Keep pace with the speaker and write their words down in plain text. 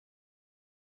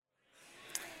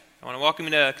I want to welcome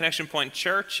you to Connection Point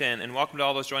Church and welcome to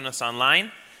all those joining us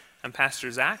online. I'm Pastor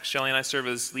Zach. Shelly and I serve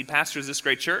as lead pastors of this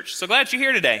great church. So glad you're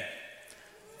here today.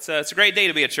 It's a great day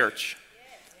to be at church.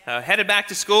 Headed back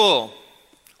to school.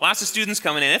 Lots of students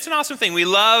coming in. It's an awesome thing. We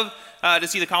love to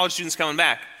see the college students coming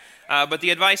back. But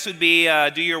the advice would be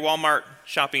do your Walmart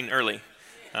shopping early.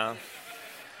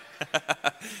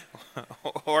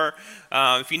 Or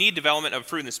if you need development of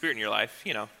fruit in the Spirit in your life,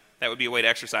 that would be a way to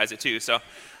exercise it too. So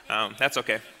that's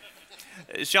okay.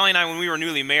 Shelly and I, when we were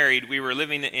newly married, we were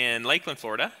living in Lakeland,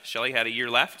 Florida. Shelly had a year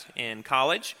left in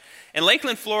college. And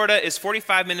Lakeland, Florida is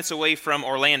 45 minutes away from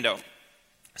Orlando.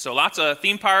 So lots of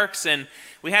theme parks, and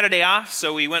we had a day off,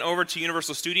 so we went over to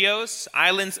Universal Studios,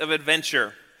 Islands of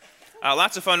Adventure.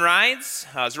 Lots of fun rides.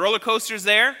 There's roller coasters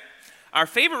there. Our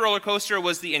favorite roller coaster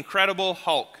was the Incredible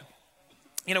Hulk.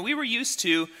 We were used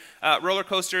to roller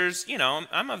coasters.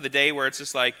 I'm of the day where it's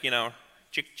just like,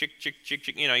 chick, chick, chick, chick,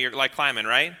 chick, you're like climbing,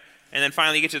 right? And then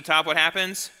finally you get to the top, what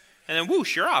happens? And then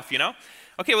whoosh, you're off,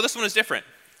 Okay, well, this one is different.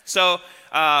 So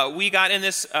we got in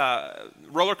this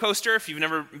roller coaster, if you've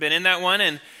never been in that one,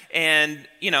 and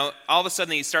all of a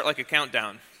sudden you start like a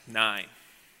countdown. 9,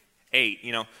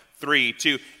 8, 3,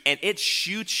 2, and it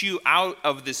shoots you out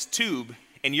of this tube,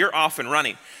 and you're off and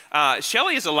running.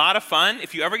 Shelly is a lot of fun.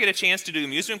 If you ever get a chance to do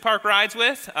amusement park rides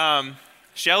with,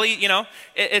 Shelly,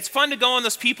 it's fun to go on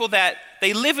those people that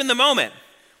they live in the moment,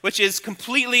 which is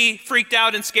completely freaked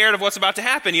out and scared of what's about to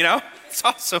happen, It's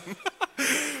awesome.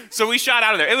 So we shot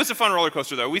out of there. It was a fun roller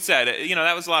coaster, though. We said,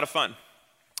 that was a lot of fun.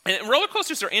 And roller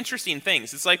coasters are interesting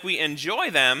things. It's like we enjoy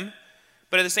them,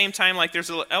 but at the same time, like there's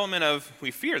an element of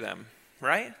we fear them,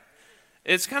 right?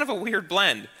 It's kind of a weird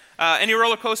blend. Any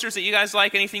roller coasters that you guys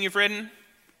like? Anything you've ridden?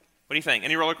 What do you think?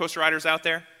 Any roller coaster riders out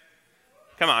there?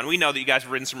 Come on, we know that you guys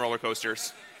have ridden some roller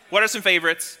coasters. What are some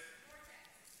favorites?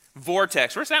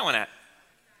 Vortex. Where's that one at?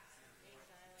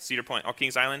 Cedar Point. Oh,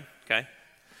 Kings Island? Okay.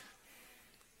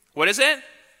 What is it?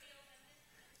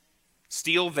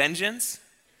 Steel Vengeance?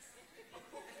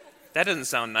 That doesn't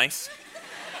sound nice.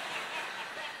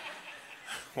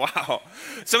 Wow.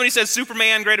 Somebody says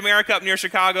Superman, Great America up near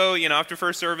Chicago, after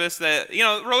first service.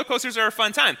 Roller coasters are a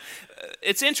fun time.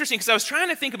 It's interesting because I was trying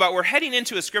to think about, we're heading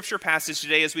into a scripture passage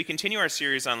today as we continue our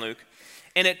series on Luke,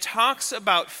 and it talks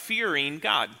about fearing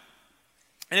God.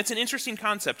 And it's an interesting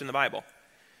concept in the Bible.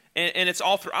 And it's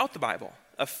all throughout the Bible,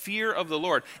 a fear of the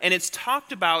Lord. And it's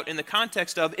talked about in the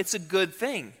context of it's a good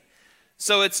thing.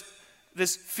 So it's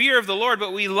this fear of the Lord,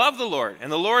 but we love the Lord,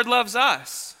 and the Lord loves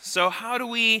us. So how do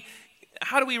we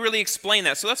really explain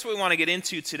that? So that's what we want to get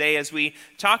into today as we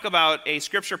talk about a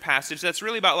scripture passage that's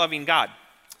really about loving God.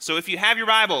 So if you have your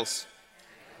Bibles,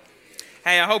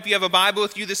 hey, I hope you have a Bible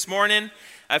with you this morning.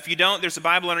 If you don't, there's a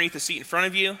Bible underneath the seat in front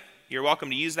of you. You're welcome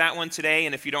to use that one today.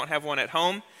 And if you don't have one at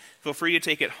home, feel free to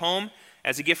take it home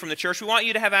as a gift from the church. We want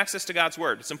you to have access to God's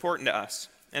Word. It's important to us.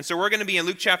 And so we're going to be in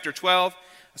Luke chapter 12.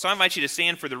 So I invite you to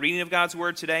stand for the reading of God's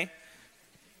Word today.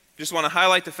 Just want to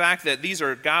highlight the fact that these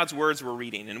are God's words we're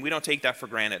reading, and we don't take that for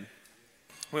granted.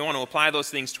 We want to apply those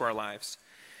things to our lives.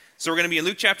 So we're going to be in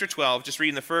Luke chapter 12, just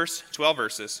reading the first 12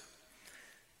 verses.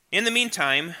 In the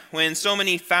meantime, when so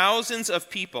many thousands of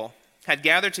people had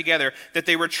gathered together that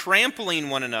they were trampling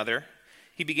one another,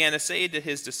 he began to say to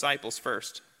his disciples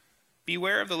first,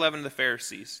 "Beware of the leaven of the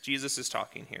Pharisees," Jesus is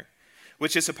talking here,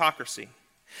 "which is hypocrisy.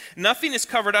 Nothing is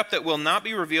covered up that will not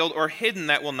be revealed, or hidden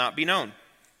that will not be known.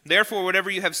 Therefore, whatever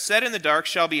you have said in the dark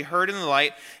shall be heard in the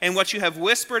light, and what you have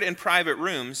whispered in private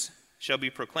rooms shall be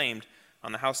proclaimed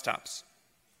on the housetops.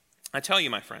 I tell you,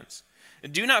 my friends,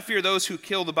 do not fear those who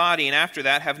kill the body, and after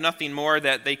that have nothing more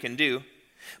that they can do.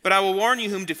 But I will warn you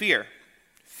whom to fear.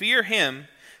 Fear him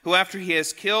who after he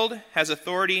has killed has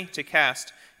authority to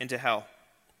cast into hell.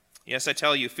 Yes, I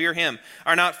tell you, fear him.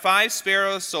 Are not 5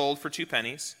 sparrows sold for 2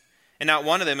 pennies, and not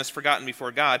one of them is forgotten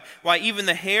before God? Why, even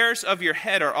the hairs of your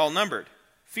head are all numbered.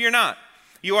 Fear not,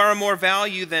 you are of more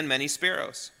value than many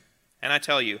sparrows. And I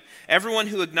tell you, everyone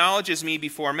who acknowledges me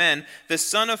before men, the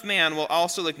Son of Man will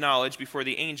also acknowledge before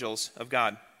the angels of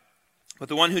God. But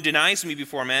the one who denies me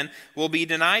before men will be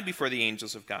denied before the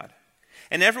angels of God.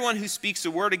 And everyone who speaks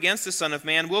a word against the Son of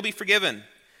Man will be forgiven,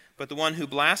 but the one who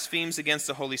blasphemes against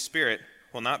the Holy Spirit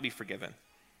will not be forgiven.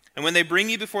 And when they bring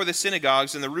you before the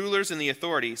synagogues and the rulers and the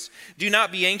authorities, do not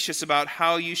be anxious about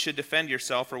how you should defend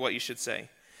yourself or what you should say,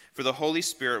 for the Holy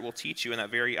Spirit will teach you in that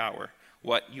very hour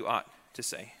what you ought to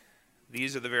say."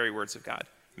 These are the very words of God.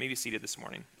 You may be seated this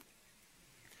morning.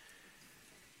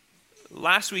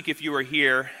 Last week, if you were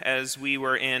here, as we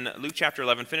were in Luke chapter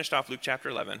 11, finished off Luke chapter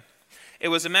 11, it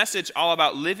was a message all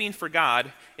about living for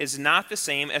God is not the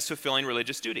same as fulfilling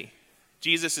religious duty.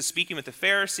 Jesus is speaking with the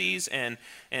Pharisees and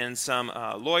some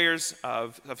lawyers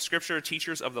of Scripture,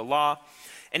 teachers of the law,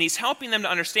 and he's helping them to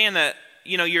understand that,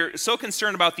 you're so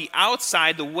concerned about the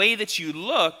outside, the way that you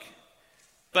look,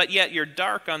 but yet you're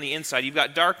dark on the inside. You've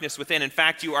got darkness within. In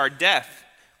fact, you are death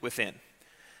within.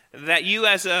 That you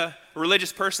as a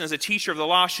religious person, as a teacher of the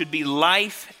law, should be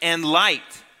life and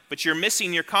light, but you're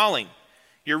missing your calling.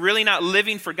 You're really not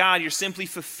living for God. You're simply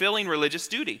fulfilling religious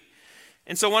duty.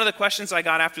 And so one of the questions I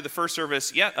got after the first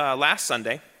service last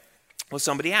Sunday was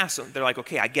somebody asked them. They're like,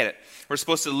 okay, I get it. We're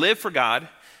supposed to live for God,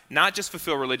 not just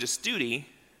fulfill religious duty,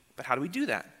 but how do we do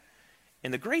that?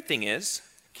 And the great thing is,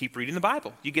 keep reading the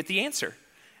Bible. You get the answer.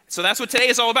 So that's what today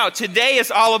is all about. Today is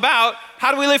all about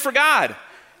how do we live for God?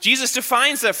 Jesus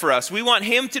defines that for us. We want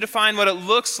him to define what it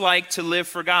looks like to live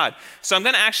for God. So I'm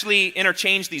going to actually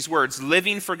interchange these words,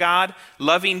 living for God,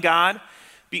 loving God,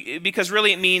 because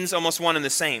really it means almost one and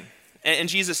the same. And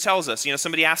Jesus tells us,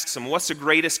 somebody asks him, what's the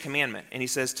greatest commandment? And he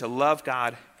says to love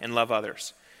God and love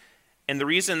others. And the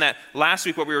reason that last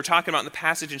week what we were talking about in the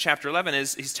passage in chapter 11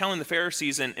 is he's telling the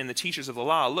Pharisees and the teachers of the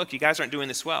law, look, you guys aren't doing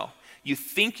this well. You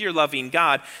think you're loving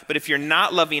God, but if you're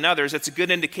not loving others, it's a good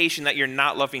indication that you're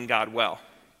not loving God well,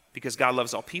 because God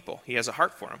loves all people. He has a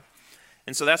heart for them.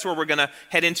 And so that's where we're going to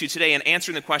head into today and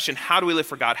answering the question, how do we live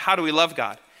for God? How do we love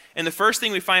God? And the first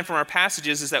thing we find from our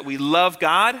passages is that we love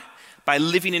God by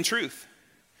living in truth.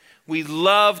 We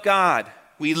love God.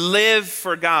 We live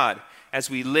for God as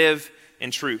we live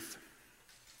in truth.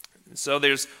 And so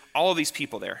there's all of these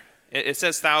people there. It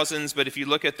says thousands, but if you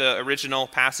look at the original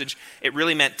passage, it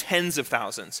really meant tens of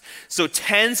thousands. So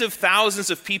tens of thousands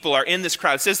of people are in this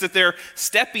crowd. It says that they're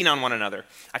stepping on one another.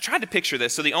 I tried to picture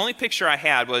this. So the only picture I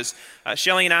had was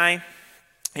Shelly and I,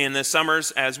 in the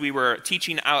summers, as we were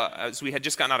teaching, as we had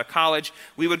just gotten out of college,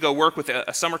 we would go work with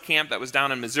a summer camp that was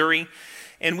down in Missouri.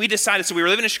 And we decided, so we were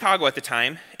living in Chicago at the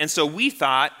time, and so we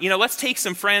thought, let's take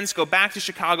some friends, go back to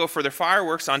Chicago for their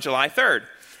fireworks on July 3rd.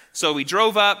 So we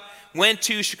drove up, went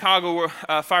to Chicago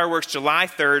fireworks July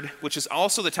 3rd, which is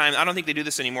also the time, I don't think they do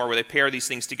this anymore, where they pair these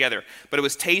things together, but it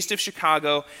was Taste of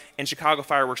Chicago and Chicago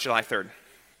fireworks July 3rd.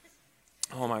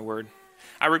 Oh my word.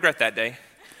 I regret that day.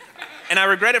 And I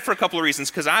regret it for a couple of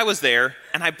reasons, because I was there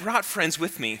and I brought friends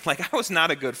with me. Like, I was not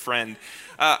a good friend.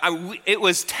 It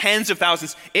was tens of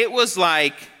thousands. It was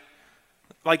like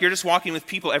you're just walking with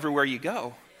people everywhere you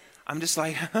go. I'm just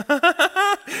like,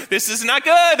 this is not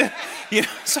good.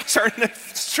 So it's starting to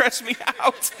stress me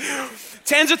out.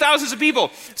 Tens of thousands of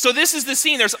people. So this is the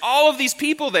scene. There's all of these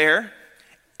people there.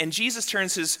 And Jesus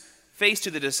turns his face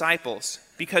to the disciples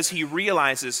because he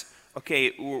realizes,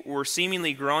 okay, we're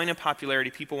seemingly growing in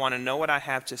popularity. People want to know what I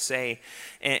have to say.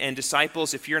 And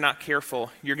disciples, if you're not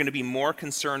careful, you're going to be more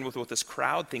concerned with what this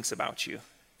crowd thinks about you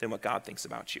than what God thinks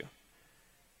about you.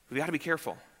 We've got to be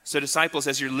careful. So disciples,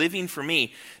 as you're living for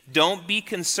me, don't be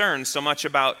concerned so much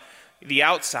about the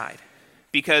outside.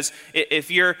 Because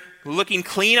if you're looking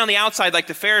clean on the outside like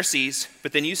the Pharisees,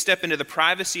 but then you step into the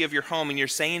privacy of your home and you're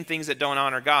saying things that don't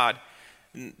honor God,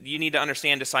 you need to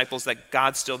understand, disciples, that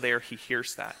God's still there. He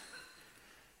hears that.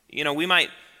 We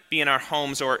might be in our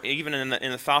homes or even in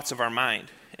the thoughts of our mind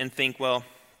and think, well,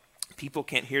 people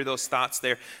can't hear those thoughts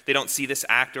there. They don't see this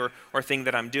act or thing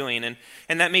that I'm doing.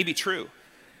 And that may be true.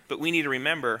 But we need to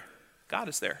remember, God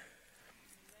is there.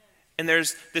 And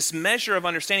there's this measure of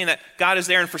understanding that God is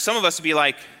there. And for some of us to be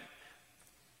like,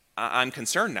 I'm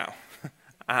concerned now.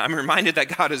 I'm reminded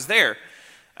that God is there.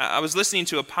 I was listening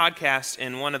to a podcast,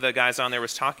 and one of the guys on there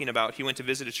was talking about, he went to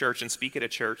visit a church and speak at a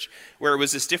church, where it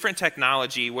was this different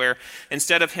technology where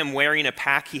instead of him wearing a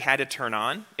pack he had to turn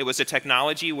on, it was a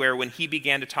technology where when he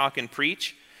began to talk and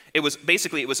preach, it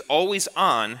was always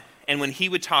on. And when he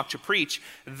would talk to preach,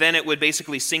 then it would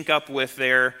basically sync up with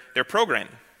their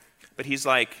programming. But he's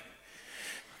like,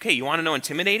 okay, you want to know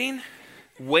intimidating?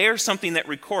 Wear something that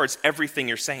records everything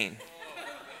you're saying.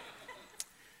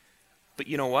 But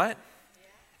you know what?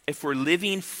 If we're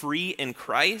living free in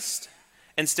Christ,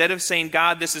 instead of saying,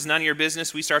 God, this is none of your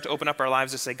business, we start to open up our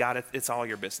lives and say, God, it's all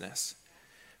your business.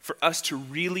 For us to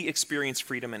really experience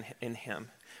freedom in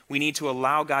him, we need to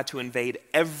allow God to invade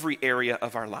every area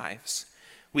of our lives.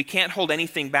 We can't hold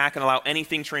anything back and allow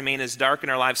anything to remain as dark in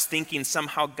our lives, thinking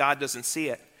somehow God doesn't see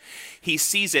it. He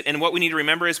sees it. And what we need to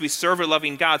remember is we serve a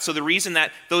loving God. So the reason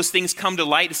that those things come to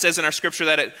light, it says in our scripture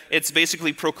that it's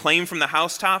basically proclaimed from the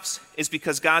housetops, is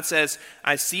because God says,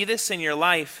 I see this in your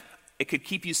life. It could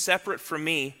keep you separate from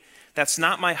me. That's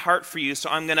not my heart for you. So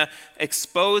I'm going to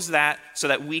expose that so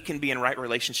that we can be in right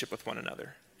relationship with one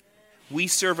another. We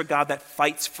serve a God that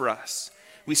fights for us.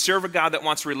 We serve a God that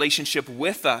wants a relationship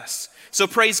with us. So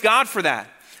praise God for that.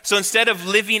 So instead of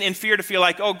living in fear to feel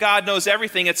like, oh, God knows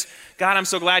everything, it's, God, I'm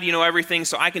so glad you know everything,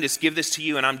 so I can just give this to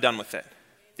you and I'm done with it.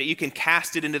 That you can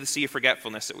cast it into the sea of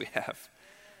forgetfulness that we have.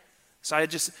 So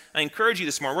I encourage you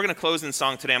this morning. We're going to close in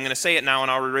song today. I'm going to say it now and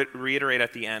I'll reiterate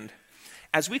at the end.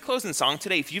 As we close in song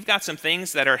today, if you've got some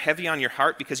things that are heavy on your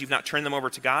heart because you've not turned them over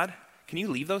to God, can you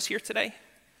leave those here today?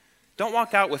 Don't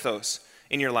walk out with those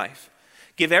in your life.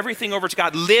 Give everything over to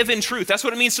God. Live in truth. That's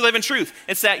what it means to live in truth.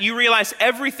 It's that you realize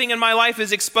everything in my life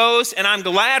is exposed and I'm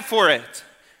glad for it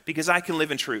because I can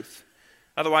live in truth.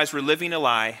 Otherwise, we're living a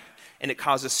lie and it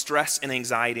causes stress and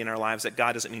anxiety in our lives that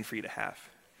God doesn't mean for you to have.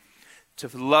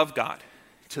 To love God,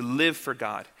 to live for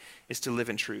God, is to live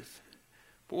in truth.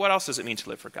 But what else does it mean to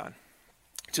live for God?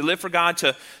 To live for God,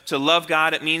 to love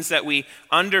God, it means that we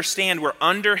understand we're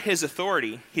under his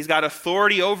authority. He's got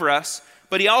authority over us,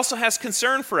 but he also has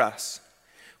concern for us.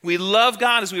 We love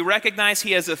God as we recognize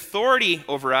he has authority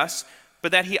over us,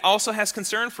 but that he also has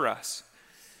concern for us.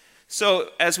 So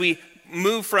as we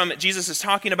move from, Jesus is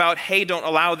talking about, hey, don't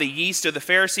allow the yeast of the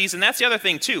Pharisees, and that's the other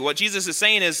thing too. What Jesus is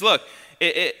saying is, look,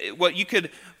 what you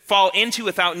could fall into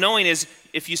without knowing is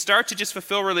if you start to just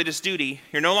fulfill religious duty,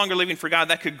 you're no longer living for God.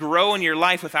 That could grow in your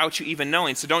life without you even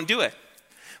knowing, so don't do it.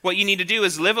 What you need to do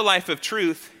is live a life of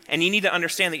truth, and you need to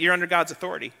understand that you're under God's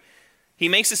authority. He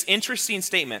makes this interesting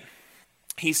statement.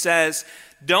 He says,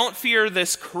 don't fear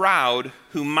this crowd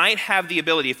who might have the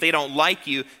ability, if they don't like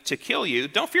you, to kill you.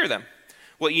 Don't fear them.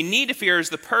 What you need to fear is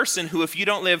the person who, if you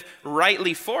don't live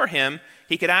rightly for him,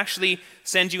 he could actually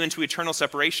send you into eternal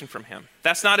separation from him.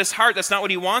 That's not his heart. That's not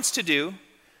what he wants to do.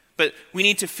 But we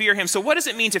need to fear him. So what does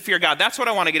it mean to fear God? That's what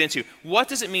I want to get into. What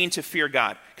does it mean to fear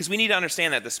God? Because we need to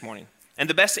understand that this morning. And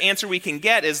the best answer we can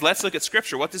get is let's look at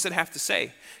Scripture. What does it have to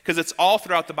say? Because it's all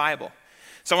throughout the Bible.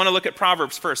 So I want to look at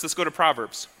Proverbs first. Let's go to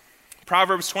Proverbs.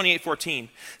 Proverbs 28:14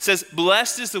 says,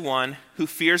 blessed is the one who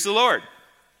fears the Lord.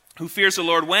 Who fears the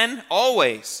Lord when?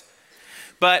 Always.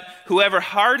 But whoever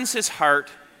hardens his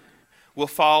heart will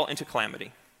fall into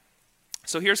calamity.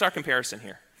 So here's our comparison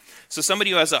here. So somebody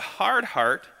who has a hard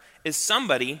heart is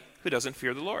somebody who doesn't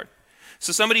fear the Lord.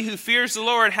 So somebody who fears the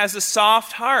Lord has a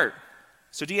soft heart.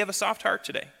 So do you have a soft heart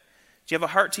today? Do you have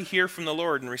a heart to hear from the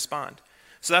Lord and respond?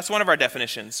 So that's one of our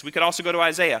definitions. We could also go to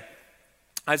Isaiah.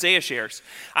 Isaiah shares,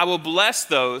 I will bless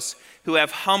those who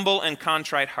have humble and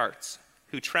contrite hearts,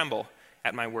 who tremble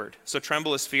at my word. So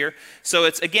tremble is fear. So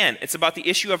it's about the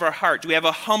issue of our heart. Do we have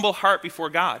a humble heart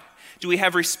before God? Do we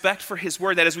have respect for his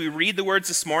word? That as we read the words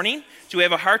this morning, do we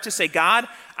have a heart to say, God,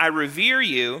 I revere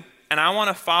you and I want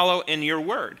to follow in your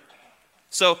word?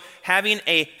 So having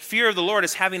a fear of the Lord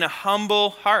is having a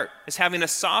humble heart, is having a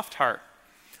soft heart.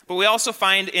 But we also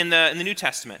find in the New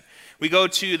Testament, we go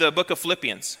to the book of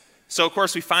Philippians. So of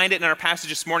course we find it in our passage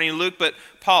this morning in Luke, but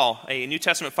Paul, a New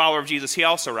Testament follower of Jesus, he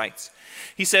also writes.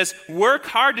 He says, work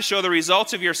hard to show the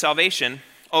results of your salvation,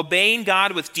 obeying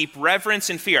God with deep reverence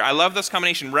and fear. I love this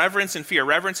combination, reverence and fear.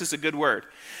 Reverence is a good word.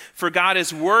 For God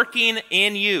is working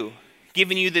in you,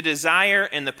 giving you the desire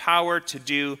and the power to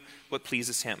do what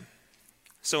pleases him.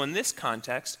 So in this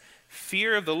context,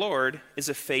 fear of the Lord is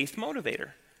a faith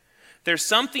motivator. There's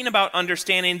something about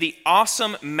understanding the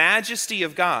awesome majesty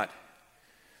of God,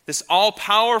 this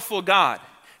all-powerful God,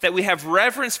 that we have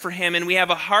reverence for him and we have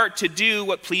a heart to do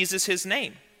what pleases his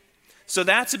name. So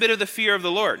that's a bit of the fear of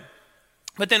the Lord.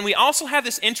 But then we also have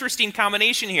this interesting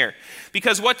combination here.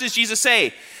 Because what does Jesus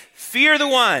say? Fear the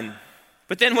one.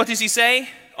 But then what does he say?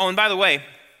 Oh, and by the way,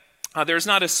 there's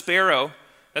not a sparrow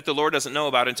that the Lord doesn't know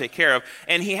about and take care of.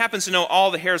 And he happens to know all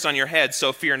the hairs on your head,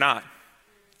 so fear not.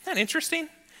 Isn't that interesting?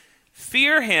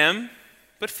 Fear him,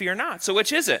 but fear not. So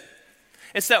which is it?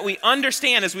 It's that we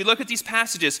understand as we look at these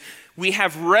passages, we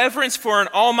have reverence for an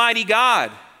almighty God,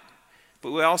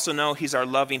 but we also know he's our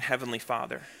loving heavenly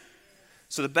Father.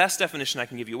 So the best definition I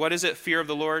can give you, what is it, fear of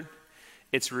the Lord?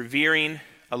 It's revering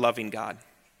a loving God.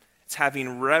 It's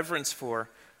having reverence for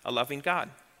a loving God.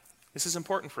 This is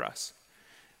important for us.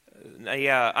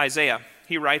 Isaiah,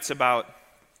 he writes about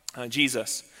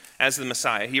Jesus as the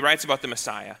Messiah. He writes about the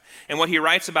Messiah. And what he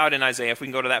writes about in Isaiah, if we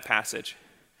can go to that passage,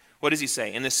 what does he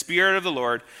say? And the Spirit of the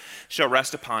Lord shall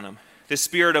rest upon him. The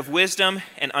Spirit of wisdom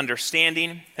and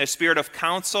understanding, the Spirit of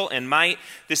counsel and might,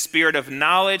 the Spirit of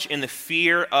knowledge and the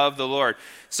fear of the Lord.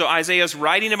 So Isaiah's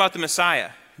writing about the Messiah.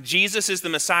 Jesus is the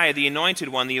Messiah, the anointed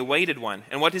one, the awaited one.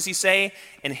 And what does he say?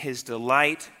 And his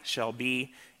delight shall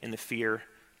be in the fear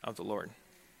of the Lord.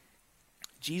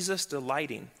 Jesus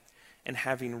delighting and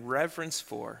having reverence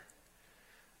for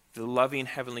the loving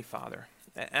Heavenly Father.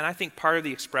 And I think part of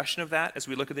the expression of that, as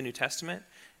we look at the New Testament,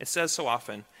 it says so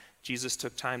often, Jesus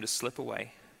took time to slip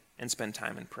away and spend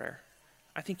time in prayer.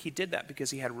 I think he did that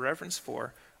because he had reverence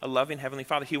for a loving Heavenly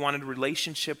Father. He wanted a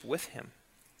relationship with him.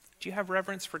 Do you have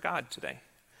reverence for God today?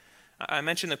 I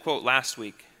mentioned the quote last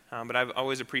week, but I've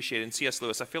always appreciated it. And C.S.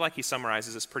 Lewis, I feel like he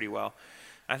summarizes this pretty well.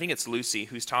 I think it's Lucy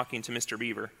who's talking to Mr.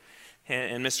 Beaver.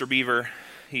 And Mr. Beaver,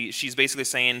 she's basically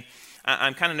saying,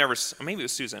 I'm kind of nervous. Or maybe it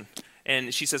was Susan.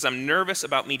 And she says, I'm nervous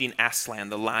about meeting Aslan,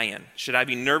 the lion. Should I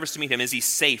be nervous to meet him? Is he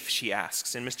safe, she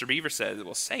asks. And Mr. Beaver says,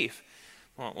 well, safe?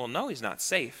 Well, no, he's not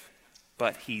safe,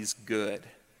 but he's good.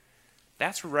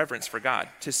 That's reverence for God,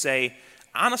 to say,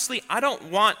 honestly, I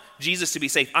don't want Jesus to be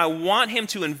safe. I want him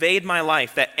to invade my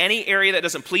life, that any area that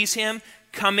doesn't please him,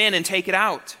 come in and take it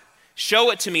out. Show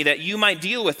it to me that you might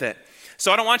deal with it.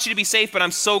 So I don't want you to be safe, but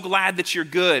I'm so glad that you're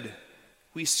good.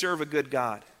 We serve a good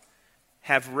God.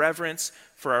 Have reverence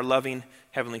for our loving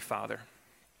Heavenly Father.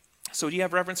 So do you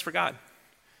have reverence for God?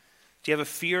 Do you have a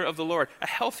fear of the Lord? A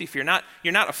healthy fear.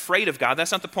 You're not afraid of God.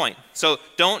 That's not the point. So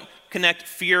don't connect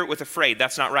fear with afraid.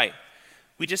 That's not right.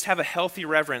 We just have a healthy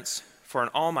reverence for an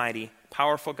almighty,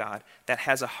 powerful God that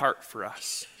has a heart for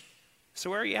us.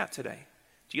 So where are you at today?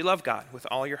 Do you love God with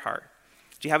all your heart?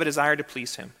 Do you have a desire to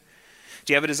please him?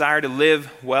 Do you have a desire to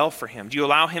live well for him? Do you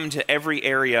allow him to every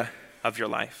area of your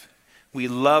life? We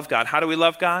love God. How do we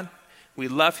love God? We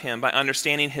love him by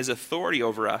understanding his authority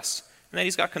over us and that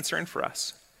he's got concern for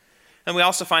us. And we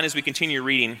also find as we continue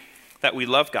reading that we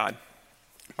love God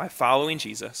by following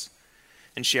Jesus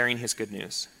and sharing his good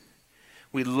news.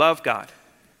 We love God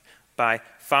by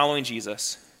following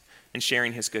Jesus and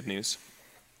sharing his good news.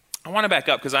 I want to back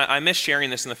up because I missed sharing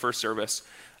this in the first service,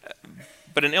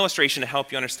 but an illustration to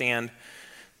help you understand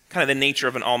kind of the nature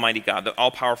of an almighty God, the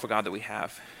all-powerful God that we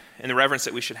have, and the reverence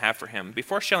that we should have for him.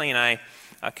 Before Shelley and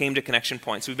I came to Connection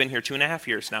Points, we've been here 2.5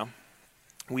 years now.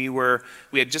 We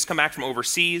had just come back from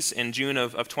overseas in June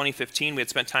of 2015. We had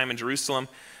spent time in Jerusalem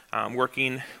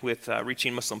working with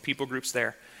reaching Muslim people groups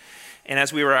there. And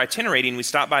as we were itinerating, we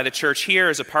stopped by the church here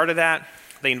as a part of that.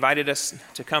 They invited us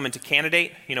to come and to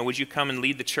candidate. Would you come and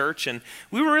lead the church? And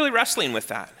we were really wrestling with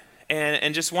that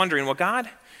and just wondering, well, God,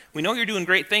 we know you're doing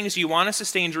great things. Do you want us to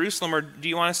stay in Jerusalem or do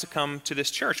you want us to come to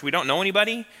this church? We don't know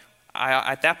anybody.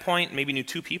 I, at that point, maybe knew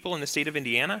 2 people in the state of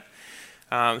Indiana.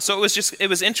 So it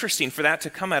was interesting for that to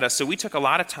come at us. So we took a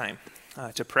lot of time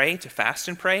to pray, to fast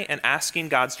and pray, and asking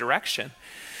God's direction.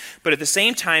 But at the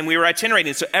same time, we were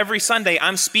itinerating. So every Sunday,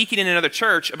 I'm speaking in another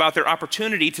church about their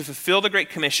opportunity to fulfill the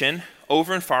Great Commission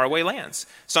over in faraway lands.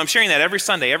 So I'm sharing that every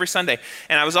Sunday.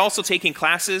 And I was also taking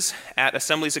classes at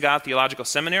Assemblies of God Theological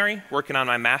Seminary, working on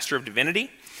my Master of Divinity.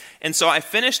 And so I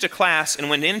finished a class and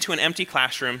went into an empty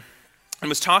classroom and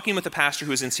was talking with the pastor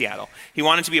who was in Seattle. He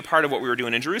wanted to be a part of what we were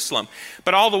doing in Jerusalem.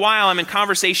 But all the while, I'm in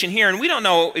conversation here, and we don't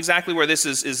know exactly where this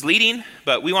is leading,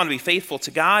 but we want to be faithful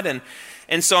to God.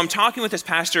 And so I'm talking with this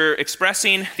pastor,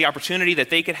 expressing the opportunity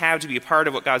that they could have to be a part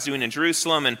of what God's doing in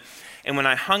Jerusalem. And when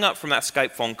I hung up from that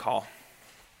Skype phone call,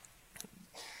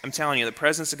 I'm telling you, the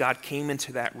presence of God came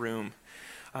into that room.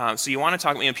 So you want to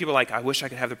talk, people are like, I wish I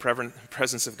could have the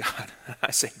presence of God. I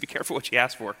say, be careful what you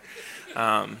ask for,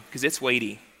 because it's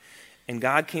weighty. And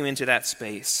God came into that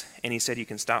space, and he said, you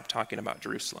can stop talking about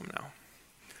Jerusalem now.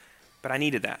 But I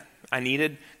needed that. I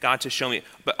needed God to show me.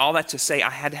 But all that to say,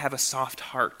 I had to have a soft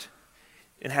heart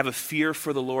and have a fear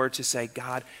for the Lord to say,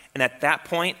 God. And at that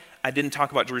point, I didn't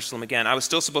talk about Jerusalem again. I was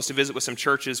still supposed to visit with some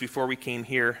churches before we came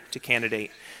here to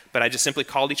candidate. But I just simply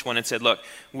called each one and said, look,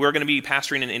 we're going to be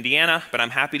pastoring in Indiana, but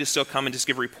I'm happy to still come and just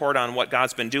give a report on what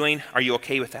God's been doing. Are you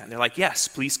okay with that? And they're like, yes,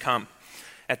 please come.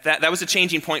 That was a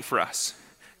changing point for us.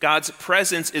 God's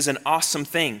presence is an awesome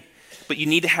thing, but you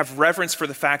need to have reverence for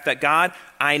the fact that, God,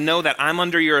 I know that I'm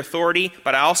under your authority,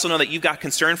 but I also know that you've got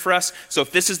concern for us. So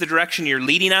if this is the direction you're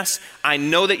leading us, I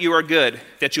know that you are good,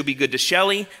 that you'll be good to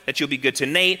Shelley, that you'll be good to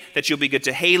Nate, that you'll be good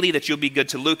to Haley, that you'll be good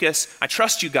to Lucas. I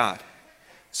trust you, God.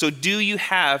 So do you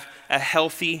have a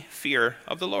healthy fear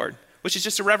of the Lord, which is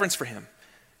just a reverence for him?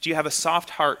 Do you have a soft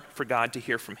heart for God to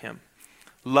hear from him?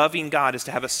 Loving God is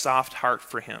to have a soft heart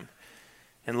for him.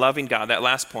 And loving God, that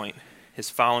last point,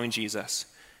 is following Jesus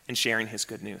and sharing his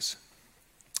good news.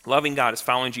 Loving God is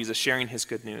following Jesus, sharing his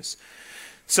good news.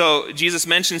 So Jesus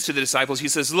mentions to the disciples, he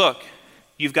says, look,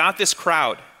 you've got this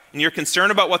crowd, and you're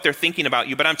concerned about what they're thinking about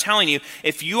you, but I'm telling you,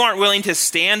 if you aren't willing to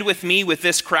stand with me with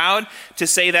this crowd to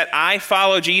say that I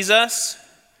follow Jesus,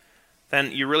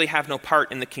 then you really have no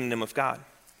part in the kingdom of God.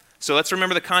 So let's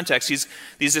remember the context.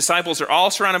 These disciples are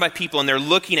all surrounded by people, and they're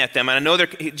looking at them, and I know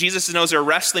Jesus knows they're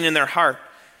wrestling in their heart.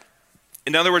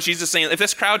 In other words, Jesus is saying, if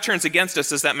this crowd turns against us,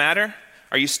 does that matter?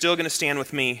 Are you still going to stand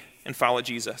with me and follow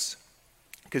Jesus?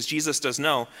 Because Jesus does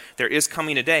know there is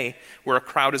coming a day where a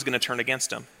crowd is going to turn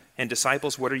against him. And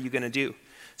disciples, what are you going to do?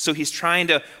 So he's trying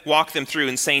to walk them through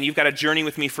and saying, you've got to journey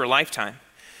with me for a lifetime.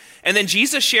 And then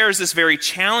Jesus shares this very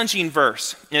challenging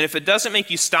verse. And if it doesn't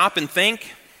make you stop and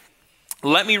think,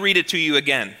 let me read it to you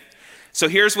again. So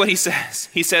here's what he says.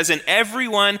 He says, and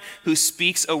everyone who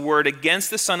speaks a word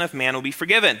against the Son of Man will be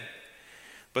forgiven.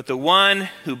 But the one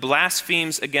who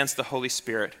blasphemes against the Holy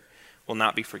Spirit will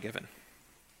not be forgiven.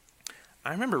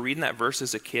 I remember reading that verse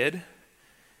as a kid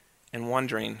and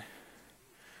wondering,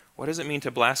 what does it mean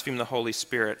to blaspheme the Holy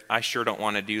Spirit? I sure don't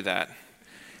want to do that.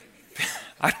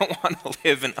 I don't want to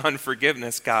live in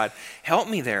unforgiveness, God. Help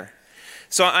me there.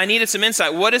 So I needed some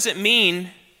insight. What does it mean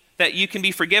that you can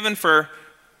be forgiven for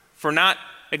not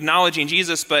acknowledging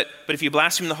Jesus, but if you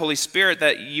blaspheme the Holy Spirit,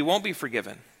 that you won't be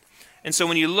forgiven? And so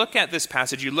when you look at this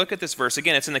passage, you look at this verse,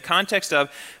 again, it's in the context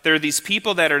of there are these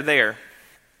people that are there.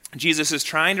 Jesus is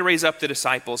trying to raise up the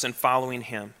disciples and following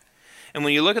him. And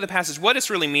when you look at the passage, what it's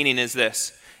really meaning is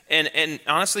this. And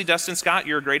honestly, Dustin Scott,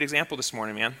 you're a great example this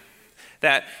morning, man.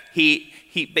 That he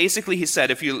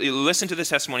said, if you listen to this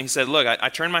testimony, he said, look, I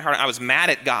turned my heart, I was mad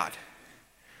at God.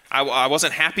 I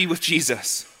wasn't happy with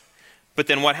Jesus. But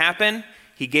then what happened?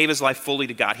 He gave his life fully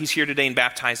to God. He's here today and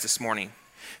baptized this morning.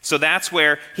 So that's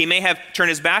where he may have turned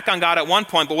his back on God at one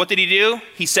point, but what did he do?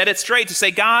 He said it straight to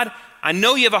say, God, I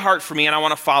know you have a heart for me and I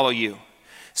want to follow you.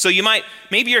 So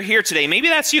maybe you're here today. Maybe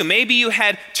that's you. Maybe you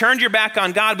had turned your back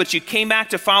on God, but you came back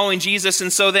to following Jesus,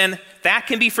 and so then that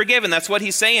can be forgiven. That's what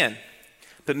he's saying.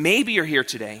 But maybe you're here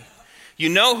today. You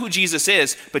know who Jesus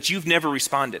is, but you've never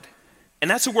responded. And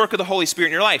that's a work of the Holy Spirit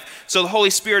in your life. So the Holy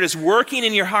Spirit is working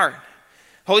in your heart.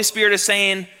 Holy Spirit is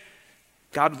saying,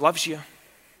 God loves you.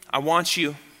 I want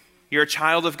you. You're a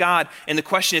child of God. And the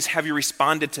question is, have you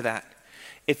responded to that?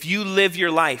 If you live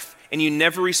your life and you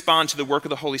never respond to the work of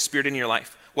the Holy Spirit in your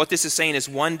life, what this is saying is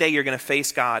one day you're going to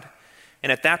face God.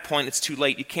 And at that point, it's too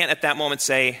late. You can't at that moment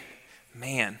say,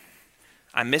 man,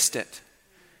 I missed it.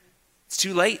 It's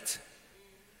too late.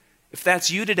 If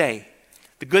that's you today,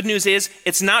 the good news is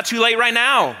it's not too late right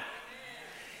now.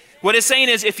 What it's saying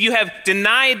is if you have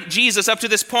denied Jesus up to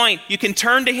this point, you can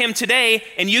turn to him today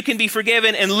and you can be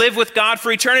forgiven and live with God for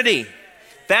eternity.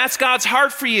 That's God's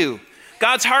heart for you.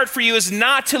 God's heart for you is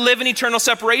not to live in eternal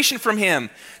separation from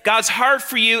him. God's heart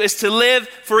for you is to live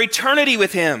for eternity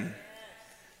with him.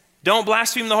 Don't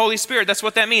blaspheme the Holy Spirit. That's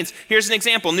what that means. Here's an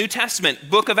example. New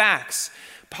Testament, book of Acts.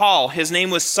 Paul, his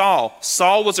name was Saul.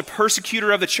 Saul was a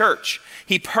persecutor of the church.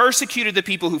 He persecuted the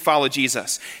people who followed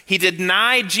Jesus. He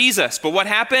denied Jesus. But what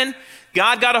happened?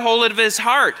 God got a hold of his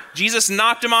heart. Jesus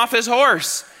knocked him off his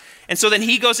horse. And so then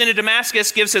he goes into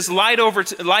Damascus, gives his life over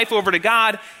to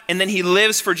God, and then he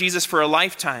lives for Jesus for a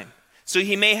lifetime. So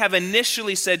he may have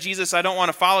initially said, Jesus, I don't want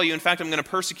to follow you. In fact, I'm going to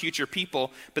persecute your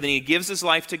people. But then he gives his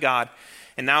life to God,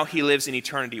 and now he lives in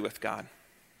eternity with God.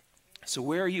 So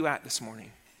where are you at this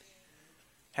morning?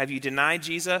 Have you denied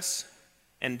Jesus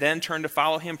and then turned to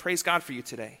follow him? Praise God for you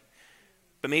today.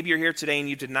 But maybe you're here today and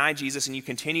you deny Jesus and you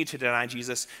continue to deny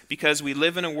Jesus because we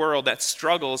live in a world that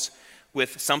struggles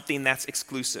with something that's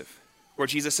exclusive. Where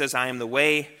Jesus says, I am the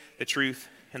way, the truth,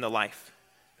 and the life.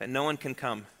 That no one can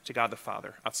come to God the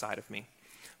Father outside of me.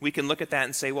 We can look at that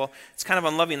and say, well, it's kind of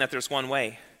unloving that there's one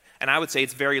way. And I would say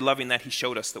it's very loving that he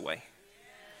showed us the way.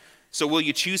 So will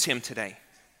you choose him today?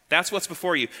 That's what's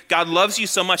before you. God loves you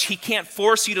so much, he can't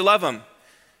force you to love him.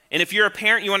 And if you're a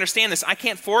parent, you understand this. I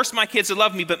can't force my kids to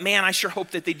love me, but man, I sure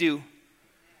hope that they do.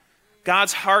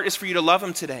 God's heart is for you to love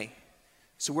him today.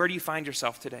 So where do you find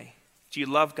yourself today? Do you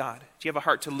love God? Do you have a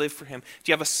heart to live for him?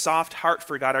 Do you have a soft heart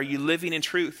for God? Are you living in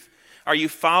truth? Are you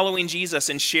following Jesus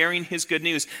and sharing his good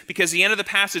news? Because the end of the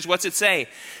passage, what's it say?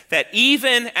 That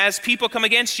even as people come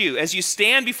against you, as you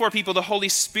stand before people, the Holy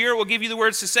Spirit will give you the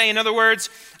words to say. In other words,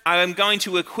 I am going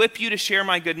to equip you to share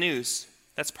my good news.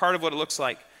 That's part of what it looks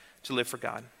like to live for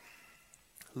God.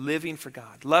 Living for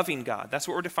God, loving God. That's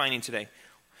what we're defining today.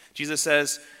 Jesus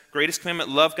says, greatest commandment,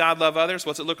 love God, love others.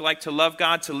 What's it look like to love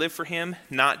God, to live for him,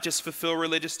 not just fulfill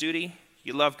religious duty?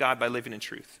 You love God by living in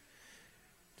truth.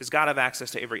 Does God have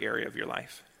access to every area of your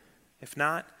life? If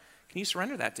not, can you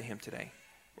surrender that to him today?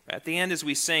 At the end as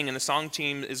we sing, and the song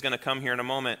team is going to come here in a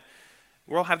moment,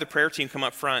 we'll have the prayer team come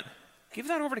up front. Give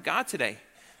that over to God today.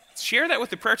 Share that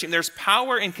with the prayer team. There's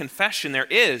power in confession. There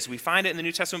is. We find it in the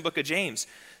New Testament book of James.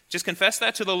 Just confess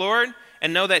that to the Lord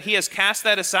and know that he has cast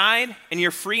that aside and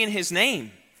you're free in his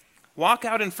name. Walk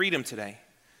out in freedom today.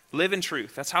 Live in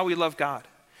truth. That's how we love God.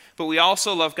 But we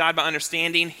also love God by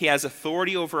understanding he has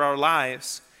authority over our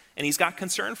lives and he's got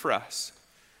concern for us.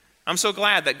 I'm so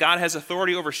glad that God has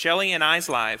authority over Shelly and I's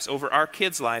lives, over our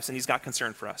kids' lives, and he's got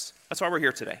concern for us. That's why we're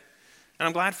here today. And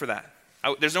I'm glad for that.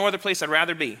 There's no other place I'd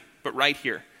rather be but right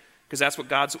here. because that's what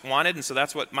God's wanted, and so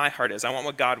that's what my heart is. I want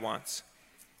what God wants.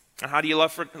 And how do you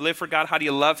live for God? How do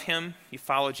you love him? You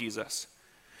follow Jesus,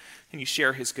 and you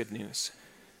share his good news.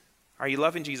 Are you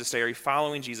loving Jesus today? Are you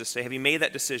following Jesus today? Have you made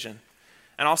that decision?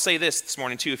 And I'll say this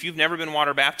morning too. If you've never been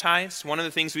water baptized, one of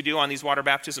the things we do on these water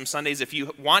baptism Sundays, if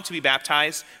you want to be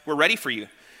baptized, we're ready for you.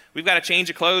 We've got a change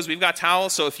of clothes. We've got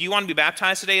towels. So if you want to be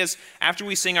baptized today, after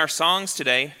we sing our songs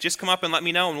today, just come up and let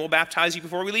me know, and we'll baptize you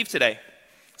before we leave today.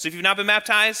 So if you've not been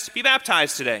baptized, be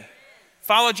baptized today.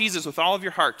 Follow Jesus with all of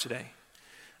your heart today.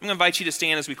 I'm going to invite you to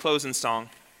stand as we close in song.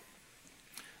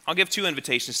 I'll give 2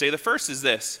 invitations today. The first is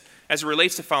this, as it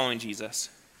relates to following Jesus.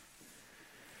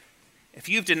 If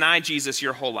you've denied Jesus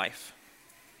your whole life,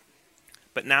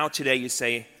 but now today you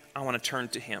say, I want to turn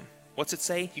to him. What's it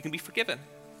say? You can be forgiven.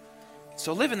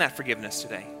 So live in that forgiveness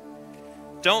today.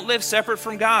 Don't live separate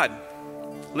from God.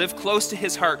 Live close to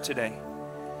his heart today.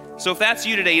 So if that's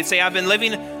you today, you'd say, I've been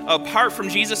living apart from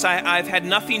Jesus. I've had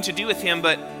nothing to do with him,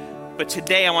 but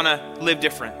today I want to live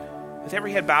different. With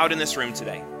every head bowed in this room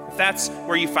today, if that's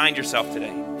where you find yourself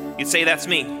today, you'd say, that's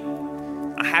me.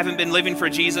 I haven't been living for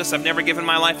Jesus. I've never given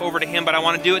my life over to him, but I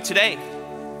want to do it today.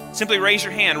 Simply raise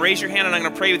your hand, and I'm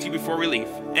going to pray with you before we leave.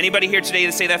 Anybody here today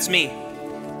to say, that's me?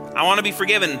 I want to be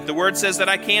forgiven. The word says that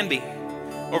I can be.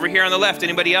 Over here on the left,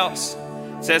 anybody else?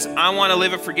 It says, I want to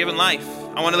live a forgiven life.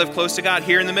 I want to live close to God.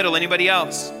 Here in the middle, anybody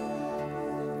else?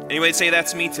 Anybody say,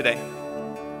 that's me today?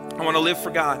 I want to live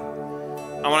for God.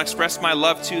 I want to express my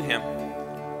love to him.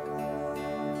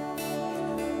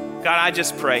 God, I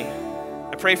just pray.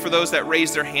 I pray for those that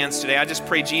raise their hands today. I just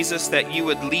pray, Jesus, that you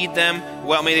would lead them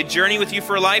well. May they journey with you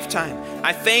for a lifetime.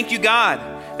 I thank you, God,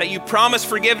 that you promised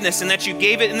forgiveness and that you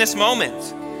gave it in this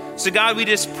moment. So God, we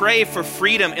just pray for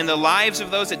freedom in the lives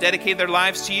of those that dedicate their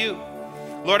lives to you.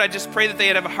 Lord, I just pray that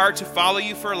they'd have a heart to follow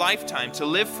you for a lifetime, to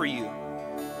live for you.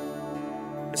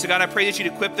 And so God, I pray that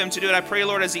you'd equip them to do it. I pray,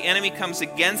 Lord, as the enemy comes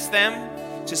against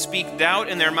them to speak doubt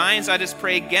in their minds, I just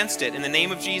pray against it in the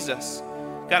name of Jesus.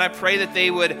 God, I pray that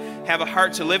they would have a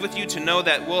heart to live with you, to know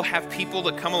that we'll have people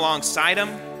that come alongside them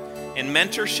in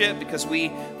mentorship, because we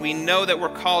know that we're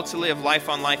called to live life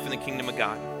on life in the kingdom of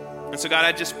God. And so God,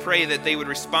 I just pray that they would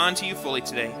respond to you fully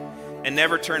today and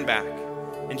never turn back.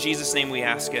 In Jesus' name we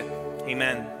ask it.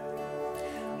 Amen.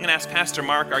 I'm going to ask Pastor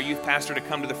Mark, our youth pastor, to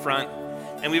come to the front.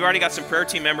 And we've already got some prayer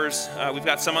team members. We've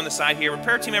got some on the side here. But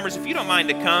prayer team members, if you don't mind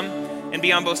to come and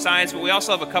be on both sides. But we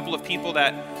also have a couple of people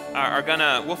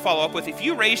that we'll follow up with. If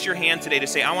you raised your hand today to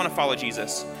say, I want to follow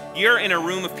Jesus, you're in a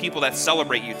room of people that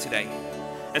celebrate you today.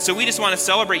 And so we just want to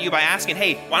celebrate you by asking,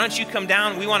 hey, why don't you come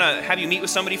down? We want to have you meet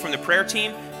with somebody from the prayer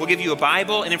team. We'll give you a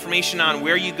Bible and information on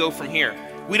where you go from here.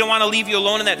 We don't want to leave you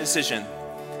alone in that decision.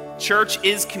 Church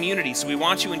is community, so we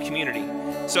want you in community.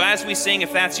 So as we sing,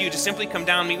 if that's you, just simply come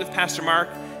down, meet with Pastor Mark,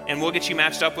 and we'll get you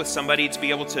matched up with somebody to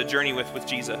be able to journey with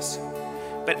Jesus.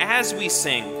 But as we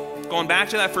sing, going back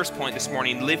to that first point this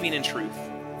morning, living in truth.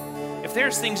 If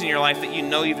there's things in your life that you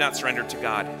know you've not surrendered to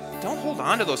God, don't hold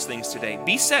on to those things today.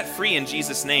 Be set free in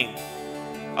Jesus' name.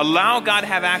 Allow God to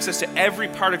have access to every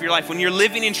part of your life. When you're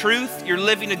living in truth, you're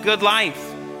living a good life.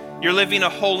 You're living a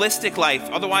holistic life.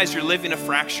 Otherwise, you're living a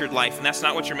fractured life, and that's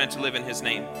not what you're meant to live in his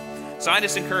name. So I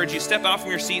just encourage you, step out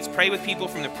from your seats, pray with people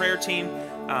from the prayer team.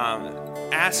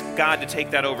 Ask God to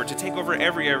take that over, to take over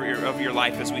every area of your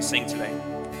life as we sing today.